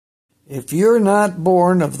If you're not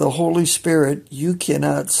born of the Holy Spirit, you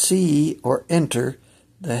cannot see or enter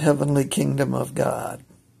the heavenly kingdom of God.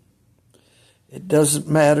 It doesn't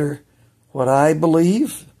matter what I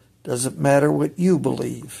believe, doesn't matter what you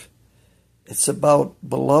believe. It's about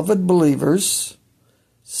beloved believers,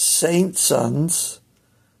 saint sons,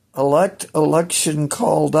 election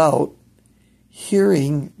called out,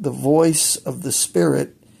 hearing the voice of the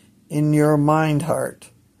Spirit in your mind heart.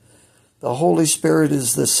 The Holy Spirit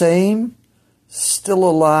is the same, still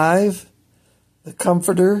alive, the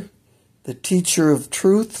comforter, the teacher of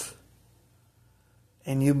truth,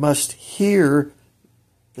 and you must hear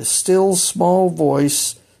the still small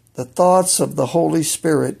voice, the thoughts of the Holy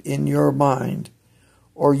Spirit in your mind,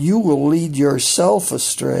 or you will lead yourself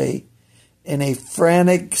astray in a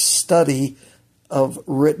frantic study of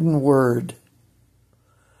written word.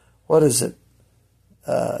 What is it?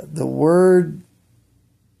 The word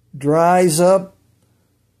dries up,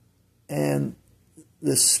 and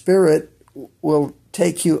the Spirit will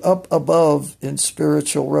take you up above in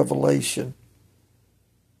spiritual revelation.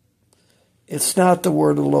 It's not the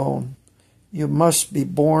word alone. You must be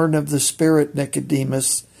born of the Spirit,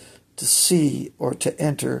 Nicodemus, to see or to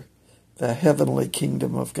enter the heavenly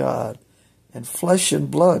kingdom of God. And flesh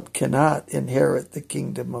and blood cannot inherit the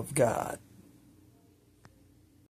kingdom of God.